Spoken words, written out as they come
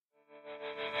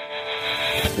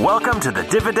Welcome to the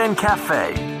Dividend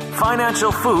Cafe,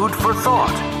 financial food for thought.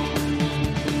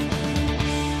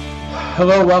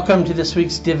 Hello, welcome to this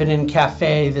week's Dividend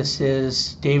Cafe. This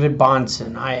is David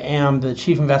Bahnsen. I am the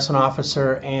Chief Investment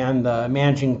Officer and the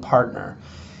Managing Partner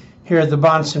here at the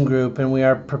Bahnsen Group, and we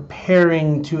are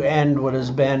preparing to end what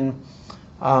has been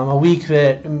a week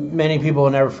that many people will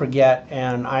never forget,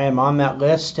 and I am on that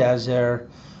list, as are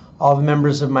all the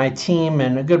members of my team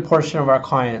and a good portion of our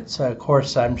clients. Of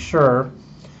course, I'm sure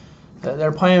that there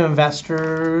are plenty of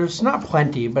investors, not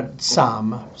plenty, but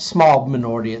some, small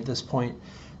minority at this point,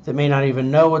 that may not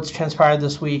even know what's transpired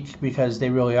this week because they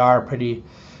really are pretty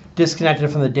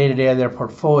disconnected from the day-to-day of their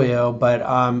portfolio. But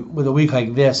with a week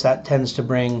like this, that tends to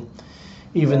bring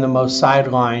even the most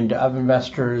sidelined of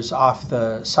investors off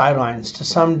the sidelines to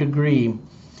some degree.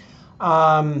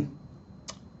 I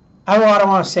don't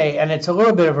want to say, and it's a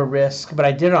little bit of a risk, but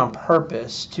I did it on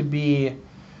purpose to be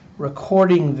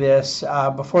recording this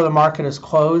before the market is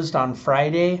closed on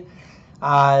Friday.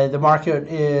 The market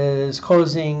is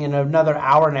closing in another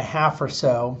hour and a half or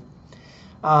so.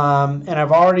 And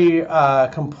I've already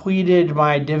completed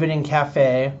my Dividend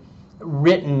Cafe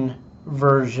written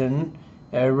version.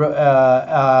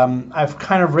 I've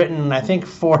kind of written, I think,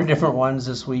 4 different ones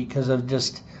this week because of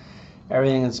just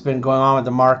everything that's been going on with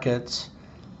the markets.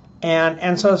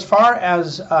 And so as far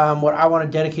as what I want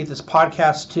to dedicate this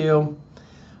podcast to,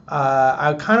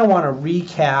 I kind of want to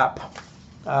recap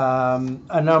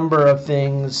a number of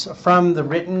things from the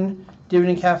written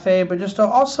Dividend Cafe, but just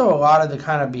also a lot of the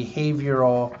kind of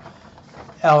behavioral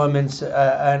elements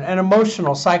and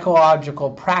emotional, psychological,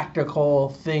 practical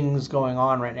things going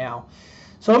on right now.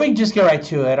 So let me just get right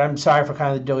to it. I'm sorry for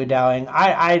kind of the dilly-dallying.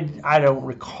 I don't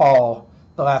recall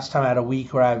the last time I had a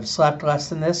week where I've slept less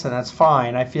than this, and that's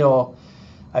fine. I feel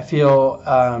I have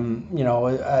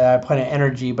plenty of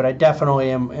energy, but I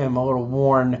definitely am a little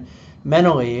worn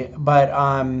mentally. But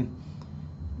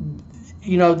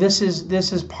this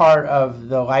is part of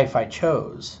the life I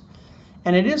chose,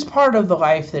 and it is part of the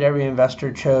life that every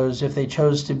investor chose if they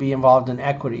chose to be involved in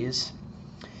equities.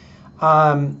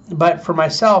 But for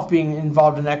myself, being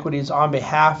involved in equities on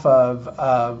behalf of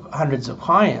hundreds of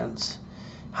clients,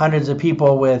 hundreds of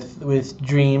people with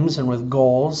dreams and with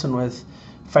goals and with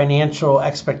financial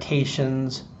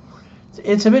expectations,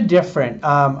 it's a bit different.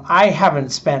 I haven't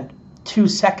spent 2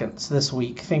 seconds this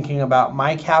week thinking about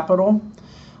my capital.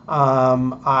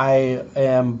 I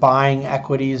am buying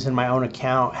equities in my own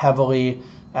account heavily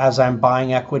as I'm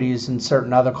buying equities in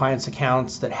certain other clients'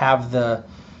 accounts that have the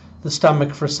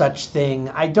stomach for such thing.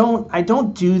 I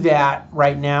don't do that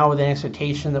right now with an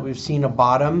expectation that we've seen a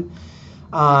bottom.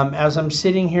 As I'm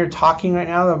sitting here talking right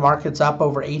now, the market's up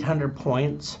over 800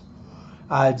 points.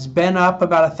 It's been up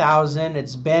about 1,000.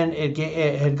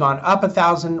 It had gone up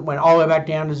 1,000, went all the way back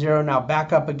down to 0, now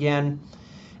back up again.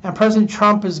 And President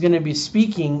Trump is going to be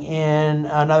speaking in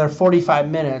another 45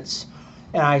 minutes.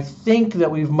 And I think that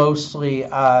we've mostly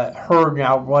heard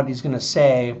now what he's going to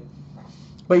say,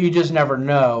 but you just never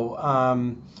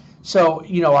know. So,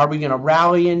 are we going to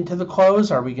rally into the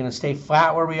close? Are we going to stay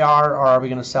flat where we are? Or are we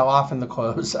going to sell off in the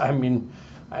close? I mean,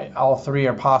 all three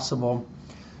are possible.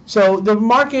 So the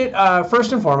market,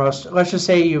 first and foremost, let's just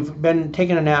say you've been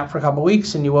taking a nap for a couple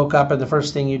weeks and you woke up and the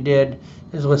first thing you did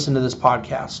is listen to this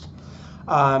podcast.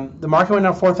 The market went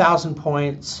down 4,000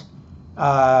 points,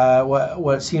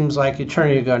 what seems like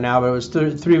eternity ago now, but it was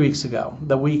 3 weeks ago,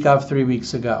 the week of 3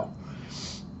 weeks ago.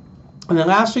 And then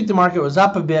last week the market was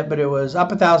up a bit, but it was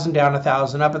up 1,000, down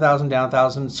 1,000, up 1,000, down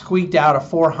 1,000, squeaked out a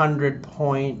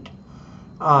 400-point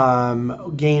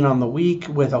gain on the week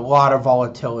with a lot of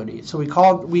volatility. So we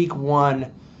called week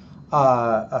 1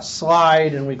 a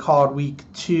slide, and we called week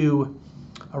 2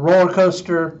 a roller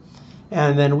coaster,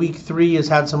 and then week 3 has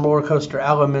had some roller coaster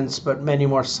elements, but many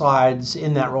more slides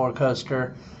in that roller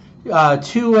coaster.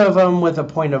 2 of them with a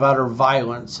point of utter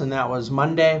violence, and that was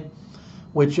Monday,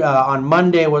 which on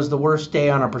Monday was the worst day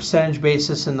on a percentage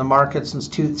basis in the market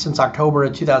since October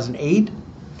of 2008.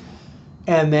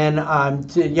 And then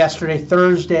yesterday,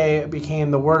 Thursday,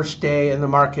 became the worst day in the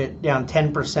market, down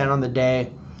 10% on the day.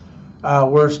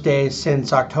 Worst day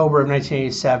since October of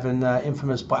 1987, the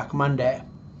infamous Black Monday.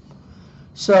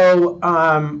 So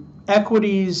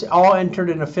equities all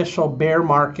entered an official bear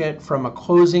market from a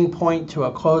closing point to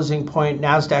a closing point.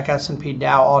 NASDAQ, S&P,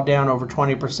 Dow all down over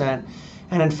 20%.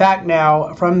 And in fact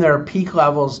now, from their peak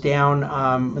levels down,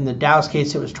 in the Dow's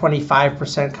case, it was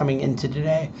 25% coming into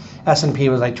today. S&P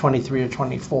was like 23 or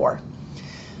 24.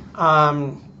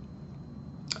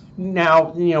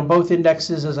 Now, both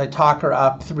indexes as I talk are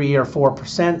up 3 or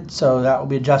 4%, so that will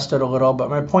be adjusted a little. But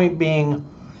my point being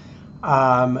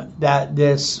that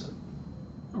this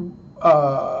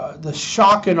the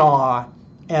shock and awe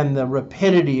and the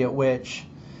rapidity at which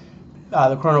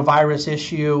the coronavirus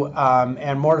issue,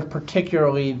 and more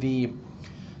particularly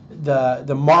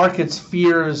the market's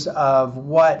fears of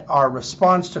what our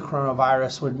response to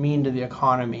coronavirus would mean to the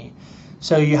economy.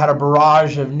 So you had a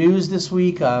barrage of news this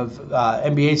week of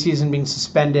NBA season being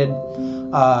suspended,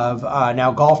 of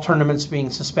now golf tournaments being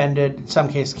suspended, in some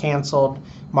cases canceled,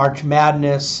 March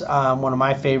Madness, one of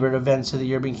my favorite events of the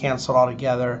year, being canceled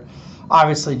altogether.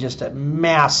 Obviously just a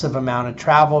massive amount of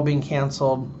travel being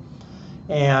canceled,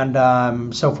 and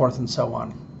so forth and so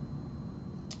on.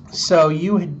 So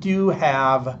you do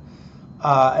have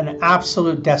an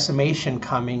absolute decimation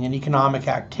coming in economic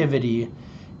activity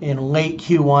in late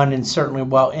Q1 and certainly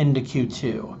well into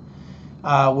Q2.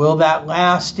 Will that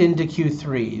last into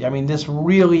Q3? I mean, this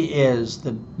really is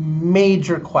the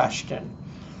major question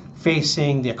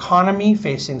facing the economy,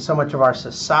 facing so much of our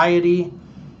society,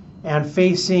 and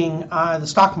facing the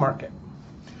stock market.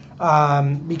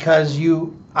 Because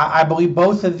I believe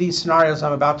both of these scenarios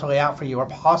I'm about to lay out for you are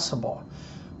possible.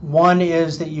 One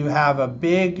is that you have a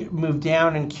big move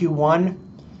down in Q1,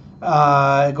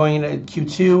 going into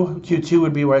Q2. Q2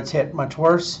 would be where it's hit much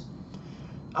worse.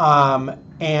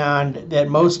 And that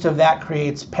most of that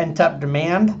creates pent-up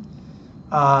demand.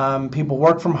 People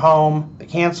work from home, they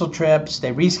cancel trips,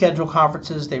 they reschedule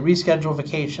conferences, they reschedule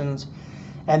vacations.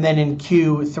 And then in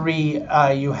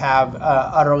Q3, you have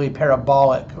utterly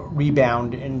parabolic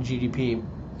rebound in GDP.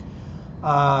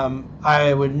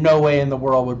 I would no way in the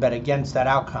world would bet against that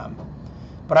outcome.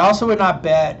 But I also would not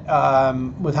bet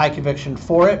with high conviction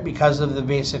for it because of the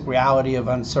basic reality of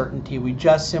uncertainty. We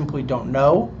just simply don't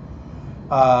know.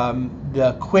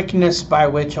 The quickness by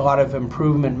which a lot of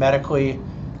improvement medically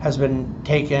has been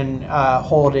taken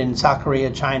hold in South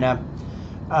Korea, China,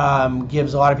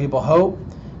 gives a lot of people hope.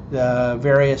 The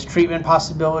various treatment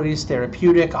possibilities,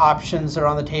 therapeutic options are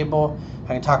on the table.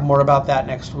 I can talk more about that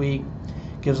next week.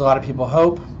 Gives a lot of people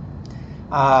hope.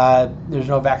 There's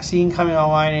no vaccine coming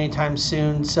online anytime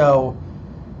soon, so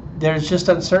there's just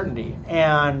uncertainty.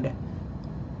 And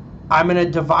I'm going to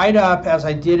divide up, as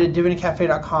I did at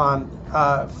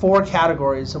dividendcafe.com, 4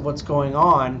 categories of what's going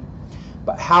on,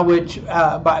 but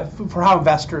for how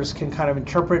investors can kind of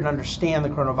interpret and understand the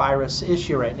coronavirus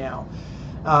issue right now.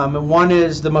 And one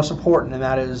is the most important, and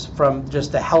that is from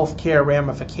just the healthcare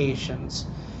ramifications.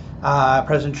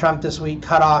 President Trump this week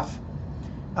cut off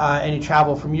any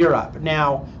travel from Europe.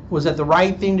 Now, was it the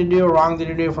right thing to do or wrong thing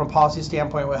to do from a policy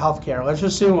standpoint with healthcare? Let's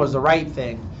just assume it was the right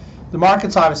thing. The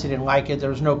markets obviously didn't like it. There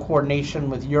was no coordination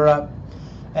with Europe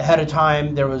ahead of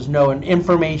time. There was no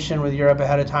information with Europe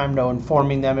ahead of time, no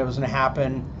informing them it was going to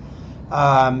happen.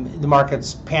 The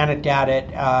markets panicked at it.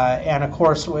 And of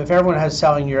course, if everyone has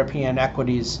selling European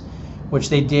equities, which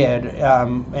they did,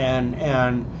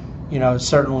 and you know,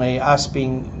 certainly us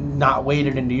being not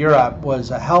weighted into Europe was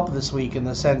a help this week in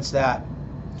the sense that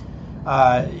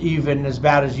even as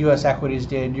bad as U.S. equities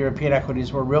did, European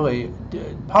equities were really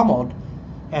pummeled.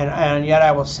 And yet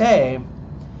I will say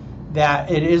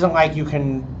that it isn't like you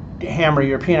can hammer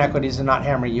European equities and not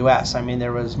hammer U.S. I mean,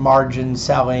 there was margin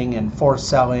selling and forced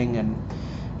selling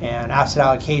and asset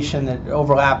allocation that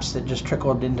overlaps that just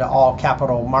trickled into all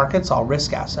capital markets, all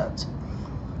risk assets.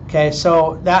 Okay,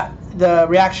 so that the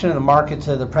reaction of the market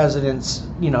to the president's,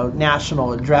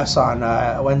 national address on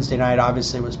Wednesday night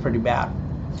obviously was pretty bad.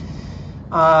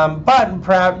 But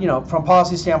perhaps, from a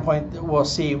policy standpoint, we'll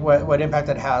see what impact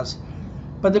it has.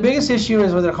 But the biggest issue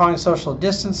is what they're calling social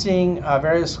distancing,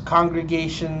 various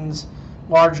congregations,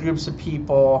 large groups of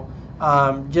people.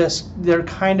 They're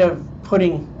kind of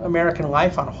putting American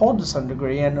life on hold to some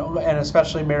degree, and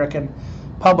especially American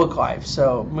public life.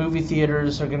 So movie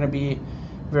theaters are going to be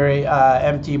very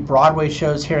empty. Broadway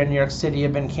shows here in New York City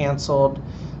have been canceled.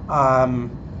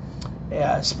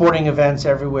 Sporting events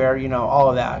everywhere, all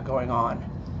of that going on.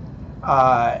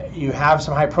 You have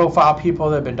some high-profile people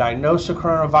that have been diagnosed with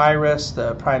coronavirus.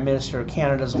 The Prime Minister of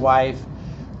Canada's wife,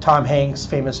 Tom Hanks,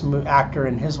 famous actor,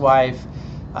 and his wife,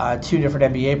 2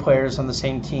 different NBA players on the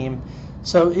same team.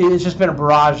 So it's just been a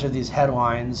barrage of these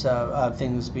headlines of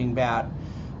things being bad.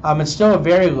 It's still a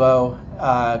very low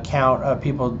count of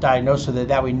people diagnosed with it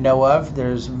that we know of.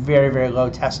 There's very, very low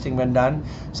testing been done.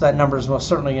 So that number is most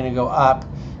certainly going to go up,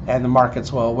 and the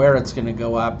market's well aware it's going to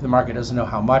go up. The market doesn't know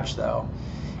how much, though.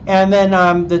 And then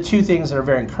the 2 things that are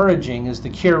very encouraging is the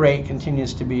cure rate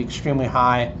continues to be extremely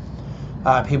high.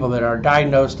 People that are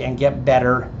diagnosed and get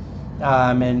better,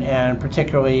 and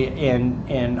particularly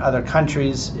in other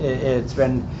countries, it's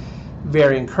been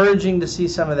very encouraging to see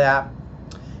some of that.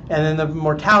 And then the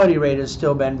mortality rate has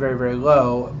still been very, very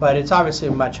low, but it's obviously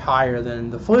much higher than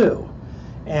the flu.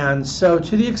 And so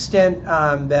to the extent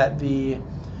that the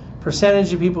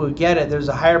percentage of people who get it, there's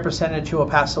a higher percentage who will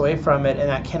pass away from it, and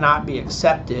that cannot be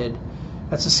accepted.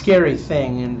 That's a scary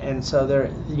thing, and so there,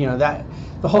 that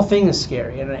the whole thing is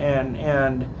scary,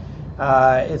 and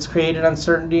it's created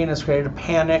uncertainty and it's created a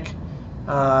panic.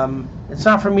 It's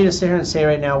not for me to sit here and say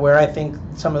right now where I think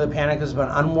some of the panic has been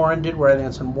unwarranted, where I think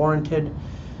it's unwarranted.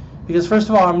 Because first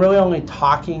of all, I'm really only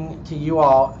talking to you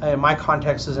all in my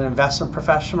context as an investment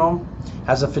professional,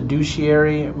 as a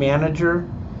fiduciary manager.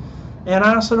 And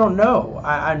I also don't know.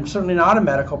 I'm certainly not a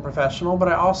medical professional, but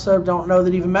I also don't know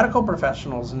that even medical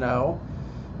professionals know,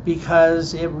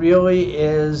 because it really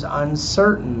is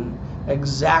uncertain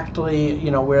exactly,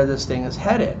 where this thing is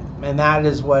headed. And that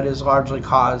is what has largely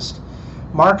caused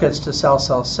markets to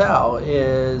sell,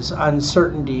 is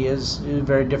uncertainty is a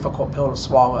very difficult pill to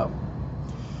swallow.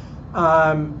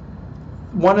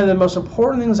 One of the most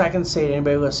important things I can say to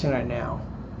anybody listening right now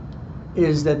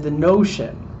is that the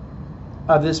notion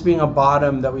of this being a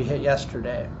bottom that we hit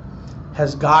yesterday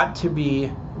has got to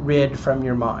be rid from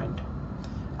your mind.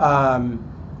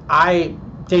 I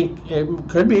think it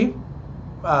could be.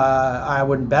 I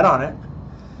wouldn't bet on it.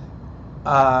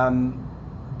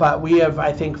 But we have,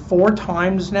 I think, 4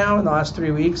 times now in the last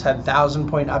 3 weeks had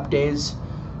 1,000-point up days,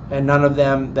 and none of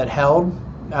them that held.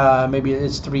 Maybe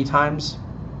it's 3 times.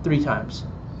 3 times.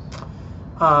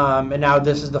 And now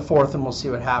this is the 4th, and we'll see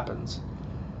what happens.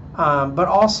 But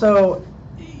also,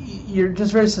 you're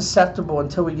just very susceptible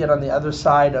until we get on the other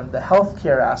side of the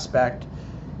healthcare aspect.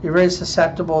 You're very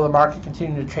susceptible to the market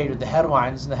continuing to trade with the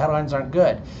headlines, and the headlines aren't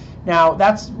good. Now,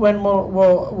 that's when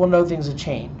we'll know things have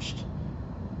changed,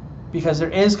 because there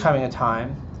is coming a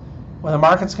time when the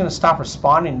market's going to stop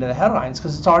responding to the headlines,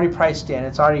 because it's already priced in,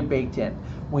 it's already baked in.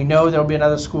 We know there'll be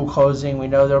another school closing. We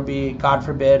know there'll be, God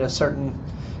forbid, a certain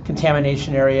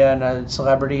contamination area and a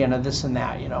celebrity and a this and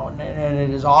that, and it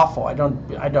is awful. I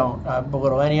don't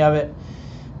belittle any of it.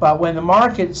 But when the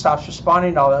market stops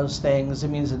responding to all those things, it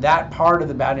means that part of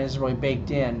the bad news is really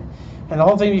baked in. And the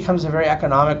whole thing becomes a very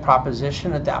economic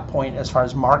proposition at that point as far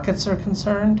as markets are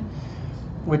concerned,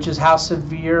 which is how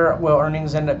severe will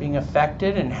earnings end up being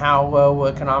affected and how low will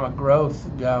economic growth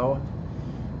go.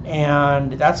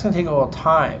 And that's going to take a little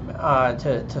time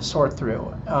to sort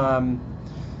through.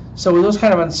 So with those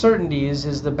kind of uncertainties,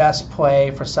 is the best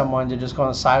play for someone to just go on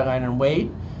the sideline and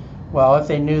wait? Well, if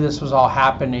they knew this was all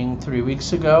happening 3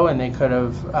 weeks ago and they could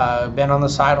have been on the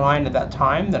sideline at that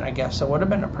time, then I guess it would have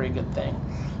been a pretty good thing.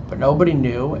 But nobody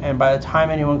knew, and by the time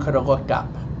anyone could have looked up,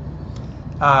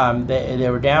 they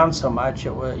were down so much,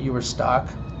 you were stuck.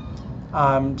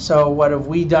 So what have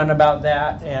we done about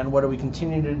that, and what do we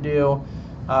continue to do?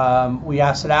 We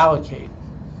asset allocate.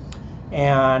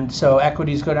 And so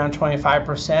equities go down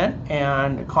 25%,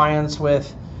 and clients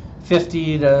with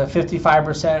 50 to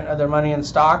 55% of their money in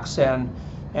stocks and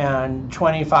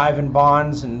 25 in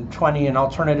bonds and 20 in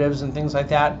alternatives and things like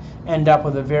that end up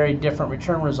with a very different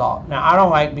return result. Now, I don't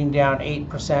like being down 8%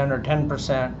 or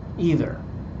 10% either.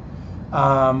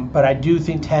 But I do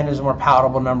think 10 is a more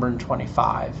palatable number than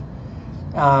 25.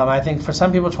 I think for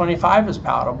some people 25 is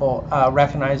palatable,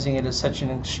 recognizing it is such an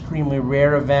extremely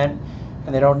rare event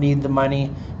and they don't need the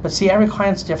money. But see, every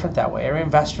client's different that way. Every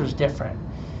investor is different.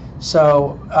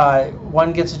 So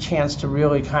one gets a chance to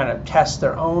really kind of test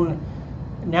their own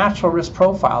natural risk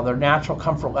profile, their natural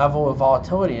comfort level of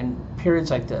volatility in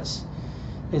periods like this.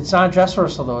 It's not a dress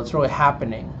rehearsal, though. It's really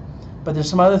happening. But there's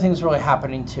some other things really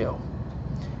happening, too.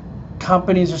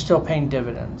 Companies are still paying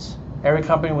dividends. Every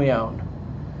company we own.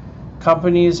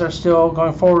 Companies are still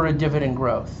going forward with dividend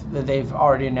growth that they've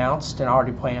already announced and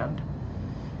already planned.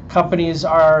 Companies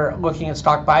are looking at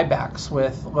stock buybacks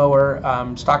with lower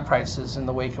stock prices in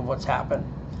the wake of what's happened.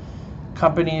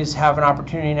 Companies have an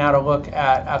opportunity now to look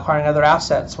at acquiring other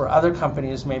assets where other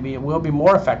companies maybe will be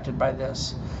more affected by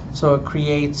this. So it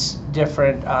creates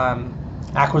different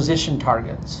acquisition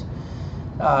targets.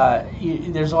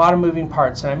 There's a lot of moving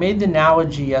parts. And I made the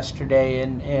analogy yesterday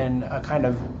in a kind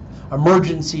of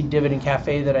emergency dividend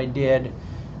cafe that I did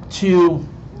to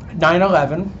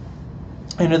 9/11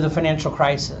 and to the financial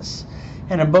crisis.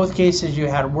 And in both cases, you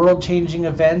had world-changing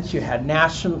events, you had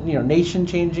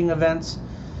nation-changing events,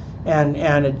 and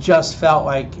it just felt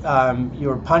like you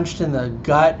were punched in the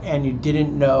gut and you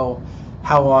didn't know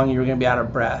how long you were going to be out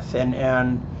of breath.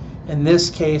 And in this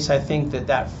case, I think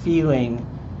that feeling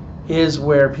is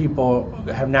where people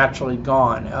have naturally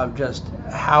gone, of just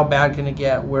how bad can it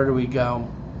get, where do we go?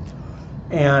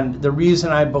 And the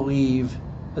reason I believe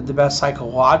that the best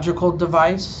psychological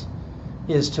device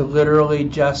is to literally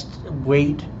just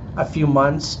wait a few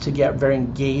months to get very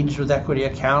engaged with equity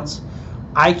accounts.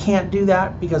 I can't do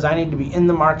that because I need to be in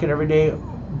the market every day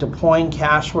deploying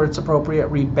cash where it's appropriate,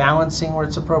 rebalancing where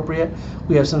it's appropriate.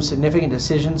 We have some significant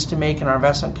decisions to make in our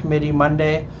investment committee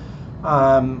Monday.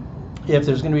 If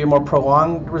there's going to be a more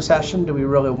prolonged recession, do we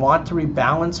really want to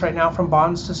rebalance right now from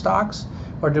bonds to stocks?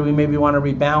 Or do we maybe want to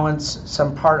rebalance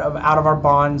some part out of our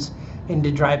bonds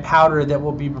into dry powder that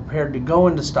will be prepared to go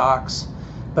into stocks,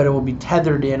 but it will be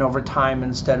tethered in over time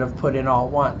instead of put in all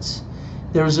at once?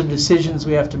 Those are decisions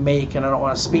we have to make, and I don't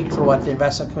want to speak for what the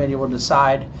investment committee will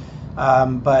decide,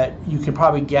 but you can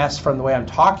probably guess from the way I'm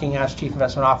talking as Chief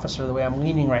Investment Officer, the way I'm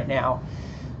leaning right now.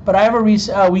 But I have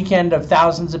a weekend of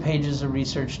thousands of pages of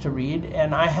research to read,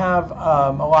 and I have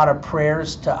a lot of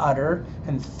prayers to utter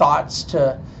and thoughts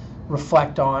to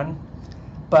reflect on.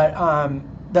 But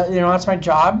that's my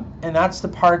job, and that's the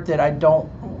part that I don't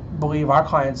believe our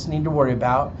clients need to worry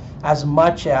about as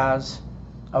much as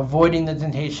avoiding the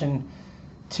temptation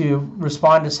to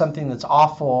respond to something that's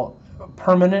awful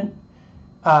permanent,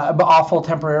 but awful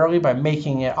temporarily by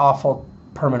making it awful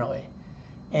permanently.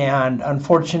 And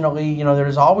unfortunately,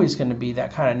 there's always going to be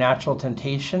that kind of natural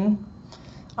temptation,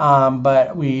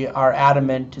 but we are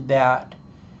adamant that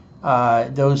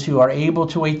those who are able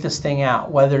to wait this thing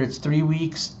out, whether it's 3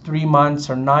 weeks, 3 months,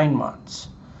 or 9 months,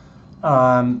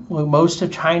 most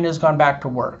of China has gone back to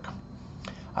work.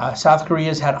 South Korea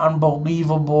has had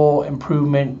unbelievable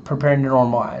improvement preparing to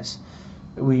normalize.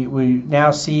 We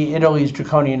now see Italy's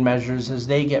draconian measures as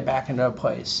they get back into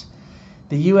place.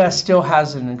 The U.S. still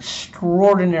has an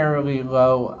extraordinarily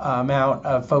low amount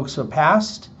of folks who have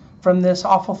passed from this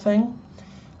awful thing.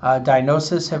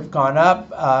 Diagnoses have gone up,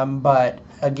 but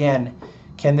again,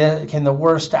 can the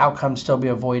worst outcome still be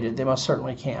avoided? They most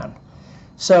certainly can.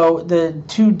 So the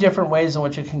two different ways in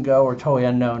which it can go are totally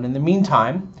unknown. In the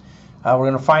meantime, we're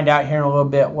going to find out here in a little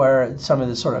bit where some of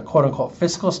the sort of quote-unquote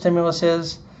fiscal stimulus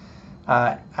is.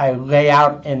 I lay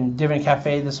out in Dividend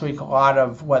Cafe this week a lot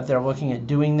of what they're looking at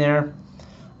doing there.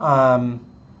 The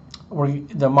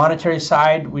monetary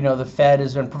side, we know the Fed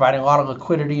has been providing a lot of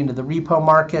liquidity into the repo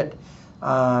market,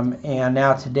 and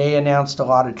now today announced a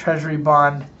lot of treasury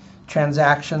bond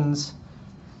transactions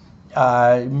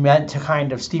meant to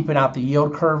kind of steepen out the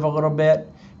yield curve a little bit,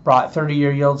 brought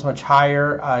 30-year yields much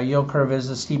higher. Yield curve is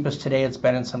the steepest today it's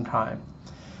been in some time.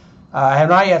 I have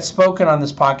not yet spoken on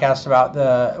this podcast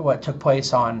about what took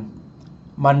place on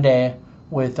Monday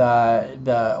with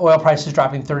the oil prices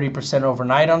dropping 30%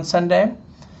 overnight on Sunday.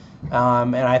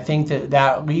 And I think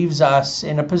that leaves us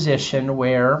in a position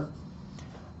where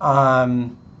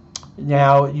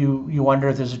now you wonder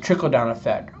if there's a trickle-down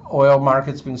effect. Oil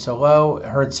markets being so low, it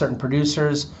hurts certain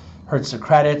producers, hurts the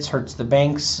credits, hurts the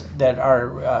banks that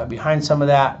are behind some of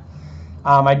that.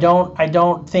 I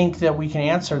don't think that we can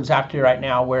answer exactly right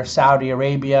now where Saudi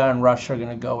Arabia and Russia are going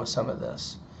to go with some of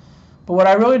this. But what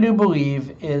I really do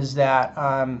believe is that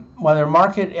whether the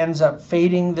market ends up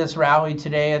fading this rally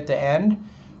today at the end,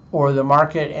 or the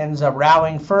market ends up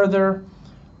rallying further,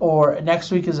 or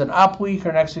next week is an up week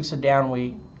or next week's a down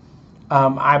week,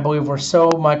 I believe we're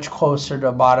so much closer to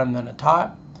a bottom than a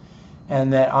top,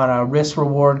 and that on a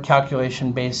risk-reward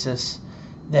calculation basis,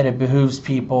 that it behooves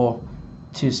people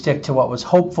to stick to what was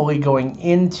hopefully going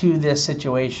into this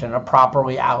situation, a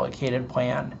properly allocated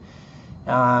plan.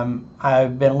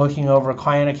 I've been looking over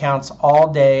client accounts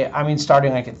all day. I mean,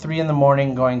 starting like at 3 in the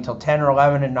morning, going till 10 or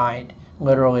 11 at night,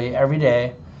 literally every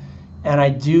day. And I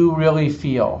do really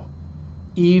feel,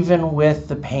 even with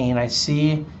the pain I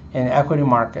see in equity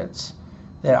markets,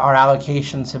 that our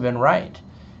allocations have been right.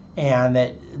 And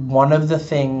that one of the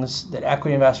things that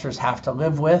equity investors have to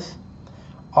live with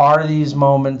are these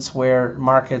moments where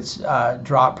markets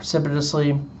drop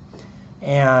precipitously.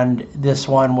 And this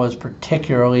one was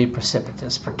particularly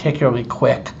precipitous, particularly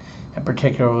quick, and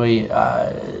particularly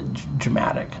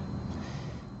dramatic.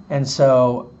 And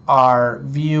so our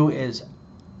view is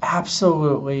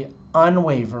absolutely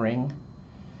unwavering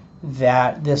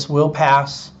that this will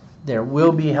pass. There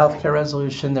will be healthcare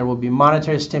resolution. There will be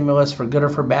monetary stimulus for good or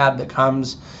for bad that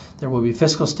comes. There will be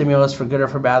fiscal stimulus for good or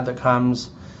for bad that comes.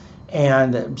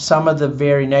 And some of the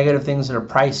very negative things that are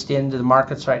priced into the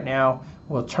markets right now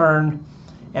will turn.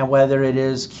 And whether it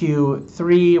is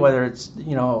Q3, whether it's,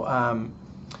 the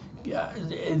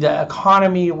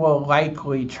economy will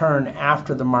likely turn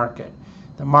after the market.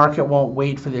 The market won't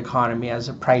wait for the economy as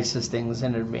it prices things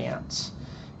in advance.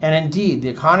 And indeed, the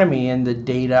economy and the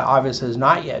data obviously has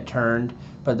not yet turned,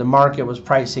 but the market was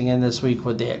pricing in this week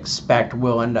what they expect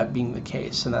will end up being the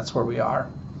case, and that's where we are.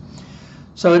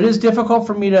 So it is difficult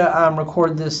for me to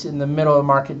record this in the middle of the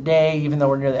market day, even though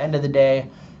we're near the end of the day,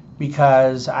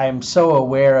 because I am so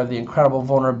aware of the incredible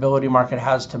vulnerability market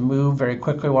has to move very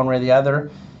quickly one way or the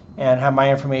other and have my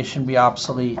information be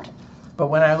obsolete. But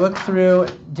when I look through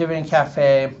Dividend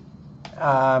Cafe,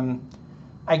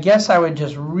 I guess I would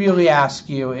just really ask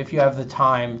you if you have the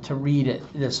time to read it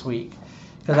this week.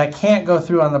 Because I can't go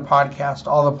through on the podcast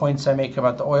all the points I make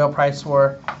about the oil price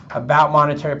war, about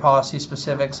monetary policy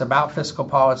specifics, about fiscal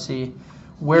policy,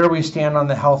 where we stand on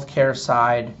the healthcare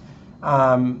side,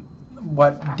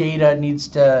 what data needs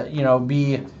to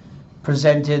be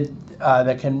presented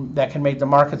that can make the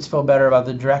markets feel better about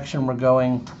the direction we're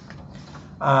going.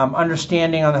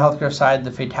 Understanding on the healthcare side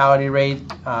the fatality rate,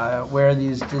 where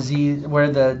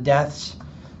the deaths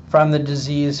from the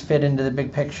disease fit into the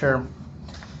big picture.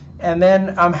 And then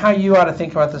how you ought to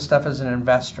think about this stuff as an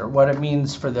investor, what it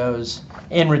means for those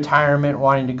in retirement,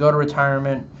 wanting to go to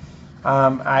retirement.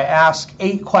 I ask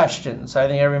 8 questions I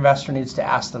think every investor needs to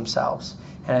ask themselves.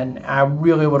 And I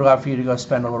really would love for you to go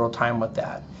spend a little time with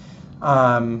that.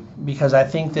 Because I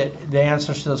think that the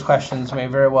answers to those questions may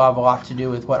very well have a lot to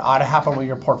do with what ought to happen with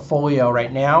your portfolio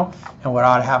right now and what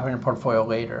ought to happen in your portfolio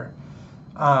later.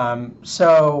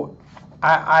 So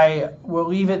I will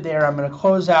leave it there. I'm going to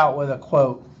close out with a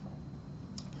quote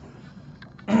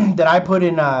that I put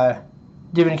in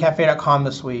dividendcafe.com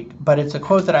this week, but it's a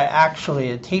quote that I actually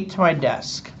had taped to my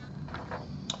desk.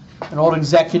 An old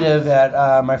executive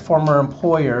at my former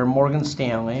employer, Morgan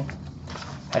Stanley,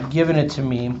 had given it to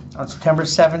me on September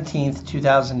 17th,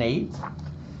 2008.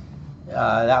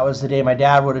 That was the day my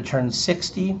dad would have turned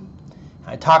 60.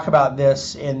 I talk about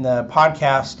this in the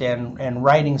podcast and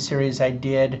writing series I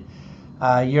did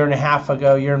a year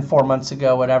and 4 months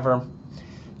ago, whatever,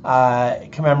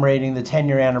 commemorating the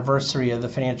 10-year anniversary of the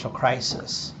financial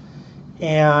crisis.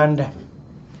 And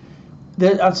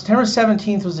on September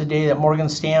 17th was the day that Morgan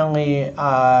Stanley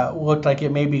looked like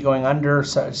it may be going under.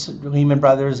 So Lehman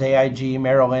Brothers, AIG,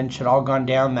 Merrill Lynch had all gone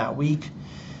down that week.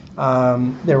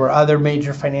 There were other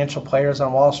major financial players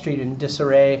on Wall Street in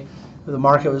disarray. The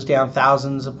market was down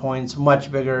thousands of points,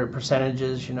 much bigger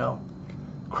percentages.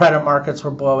 Credit markets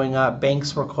were blowing up,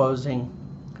 banks were closing.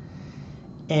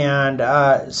 And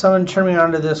someone turned me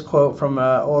on to this quote from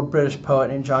an old British poet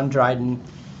named John Dryden.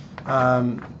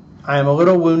 I am a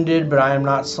little wounded, but I am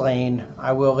not slain.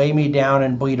 I will lay me down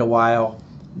and bleed a while.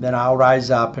 Then I'll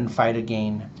rise up and fight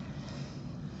again.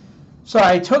 So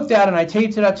I took that and I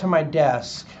taped it up to my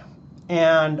desk.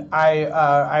 And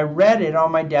I read it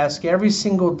on my desk every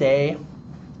single day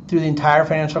through the entire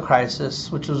financial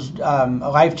crisis, which was a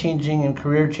life-changing and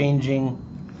career-changing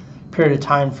period of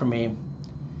time for me.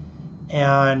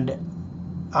 And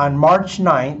on March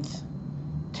 9th,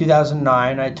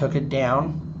 2009, I took it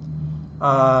down.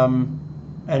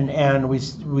 And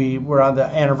we were on the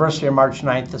anniversary of March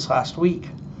 9th this last week.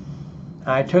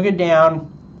 I took it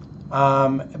down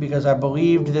because I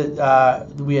believed that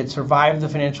we had survived the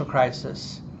financial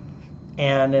crisis.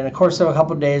 And in the course of a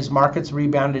couple of days, markets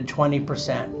rebounded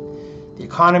 20%. The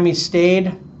economy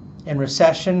stayed in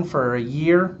recession for a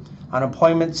year.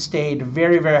 Unemployment stayed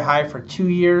very, very high for 2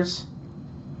 years.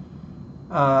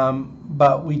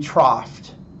 But we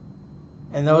troughed.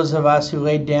 And those of us who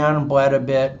laid down and bled a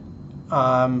bit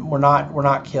were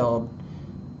not killed.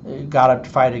 Got up to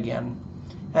fight again.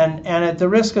 And at the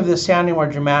risk of this sounding more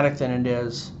dramatic than it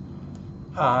is,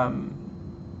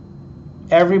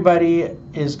 everybody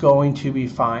is going to be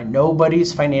fine.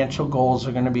 Nobody's financial goals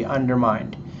are going to be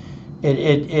undermined.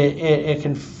 It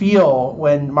can feel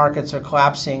when markets are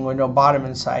collapsing with no bottom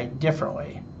in sight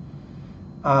differently.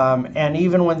 And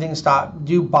even when things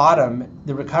do bottom,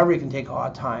 the recovery can take a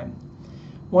lot of time.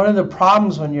 One of the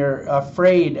problems when you're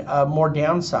afraid of more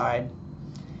downside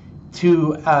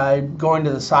to going to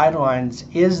the sidelines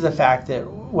is the fact that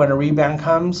when a rebound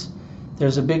comes,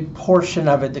 there's a big portion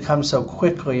of it that comes so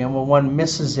quickly, and when one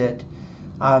misses it,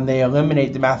 they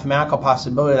eliminate the mathematical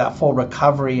possibility of that full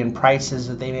recovery in prices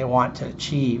that they may want to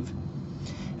achieve.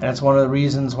 And it's one of the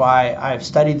reasons why I've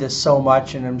studied this so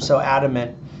much and am so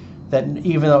adamant that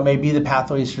even though it may be the path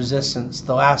of least resistance,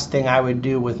 the last thing I would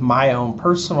do with my own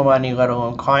personal money, let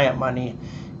alone client money,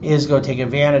 is go take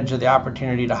advantage of the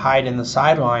opportunity to hide in the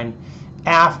sideline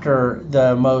after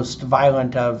the most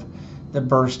violent of the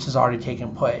burst has already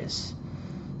taken place.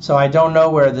 So I don't know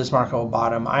where this market will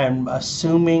bottom. I am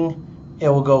assuming it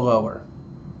will go lower.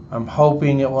 I'm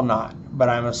hoping it will not, but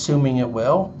I'm assuming it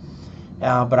will.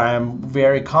 But I am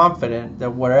very confident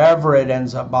that wherever it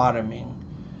ends up bottoming,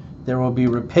 there will be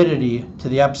rapidity to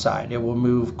the upside. It will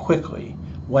move quickly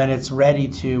when it's ready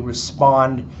to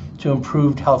respond to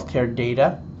improved healthcare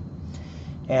data.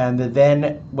 And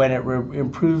then when it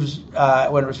responds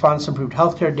to improved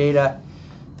healthcare data,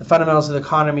 the fundamentals of the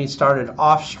economy started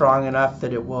off strong enough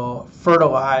that it will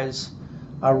fertilize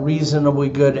a reasonably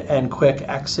good and quick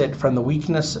exit from the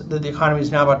weakness that the economy is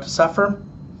now about to suffer.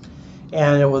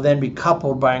 and it will then be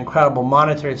coupled by incredible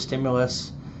monetary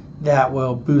stimulus that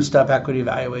will boost up equity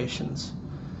valuations.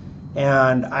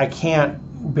 And I can't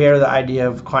bear the idea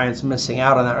of clients missing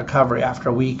out on that recovery after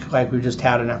a week like we've just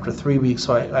had, and after 3 weeks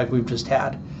like we've just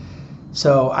had.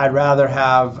 So I'd rather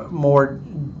have more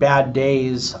bad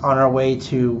days on our way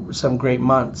to some great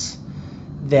months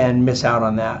than miss out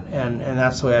on that. And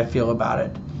that's the way I feel about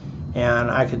it.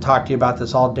 And I could talk to you about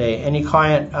this all day. Any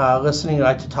client listening who'd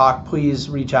like to talk, please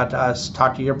reach out to us.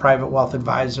 Talk to your private wealth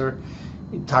advisor.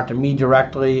 Talk to me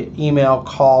directly, email,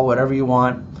 call, whatever you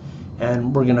want.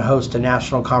 And we're going to host a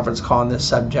national conference call on this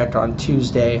subject on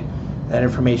Tuesday. That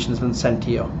information has been sent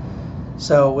to you.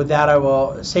 So with that, I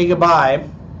will say goodbye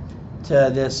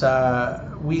to this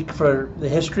week for the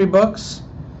history books,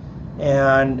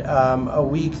 and a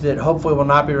week that hopefully will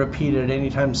not be repeated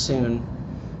anytime soon.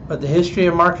 But the history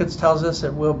of markets tells us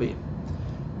it will be.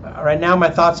 Right now, my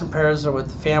thoughts and prayers are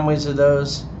with the families of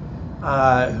those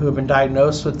who have been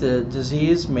diagnosed with the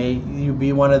disease. May you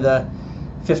be one of the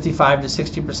 55 to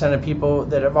 60% of people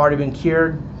that have already been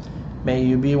cured. May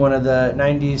you be one of the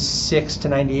 96 to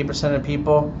 98% of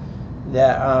people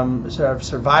that have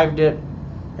survived it.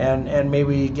 And may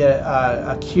we get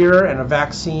a cure and a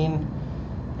vaccine,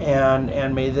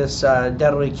 and may this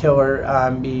deadly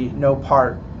killer be no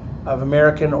part of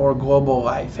American or global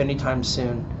life anytime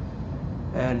soon.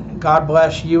 And God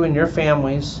bless you and your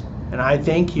families, and I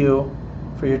thank you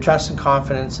for your trust and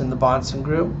confidence in the Bahnsen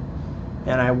Group.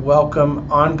 And I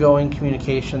welcome ongoing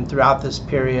communication throughout this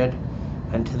period.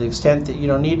 And to the extent that you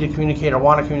don't need to communicate or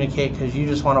want to communicate because you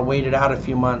just want to wait it out a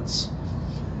few months,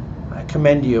 I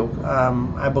commend you.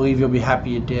 I believe you'll be happy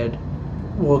you did.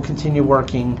 We'll continue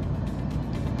working.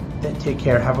 Take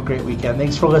care. Have a great weekend.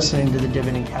 Thanks for listening to the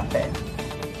Dividend Cafe.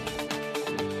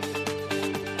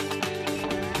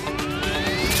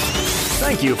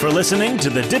 Thank you for listening to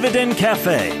the Dividend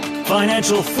Cafe.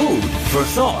 Financial food for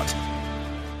thought.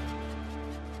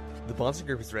 The Bahnsen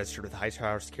Group is registered with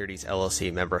Hightower Securities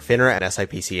LLC, member of FINRA and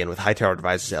SIPC, and with Hightower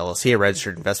Advisors LLC, a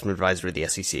registered investment advisor of the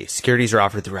SEC. Securities are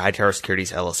offered through Hightower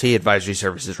Securities LLC. Advisory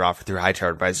services are offered through Hightower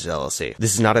Advisors LLC.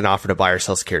 This is not an offer to buy or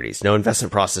sell securities. No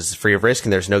investment process is free of risk,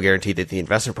 and there is no guarantee that the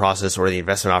investment process or the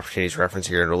investment opportunities referenced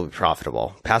here will be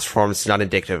profitable. Past performance is not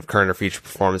indicative of current or future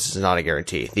performance. Is not a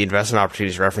guarantee. The investment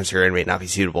opportunities referenced herein may not be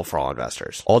suitable for all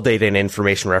investors. All data and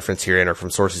information referenced herein are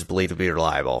from sources believed to be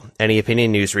reliable. Any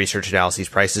opinion, news, research, analyses,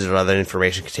 prices, or other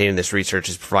information contained in this research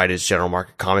is provided as general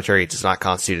market commentary. It does not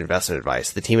constitute investment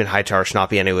advice. The team at Hightower should not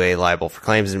be in any way liable for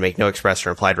claims and make no express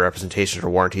or implied representations or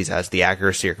warranties as to the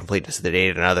accuracy or completeness of the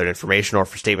data and other information, or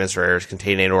for statements or errors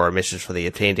contained in or omissions from the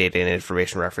obtained data and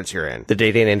information referenced herein. The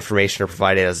data and information are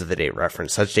provided as of the date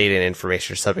referenced. Such data and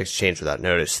information are subject to change without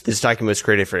notice. This document was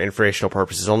created for informational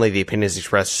purposes only. The opinions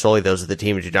expressed are solely those of the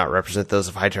team and do not represent those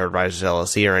of Hightower Advisors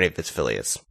LLC or any of its affiliates.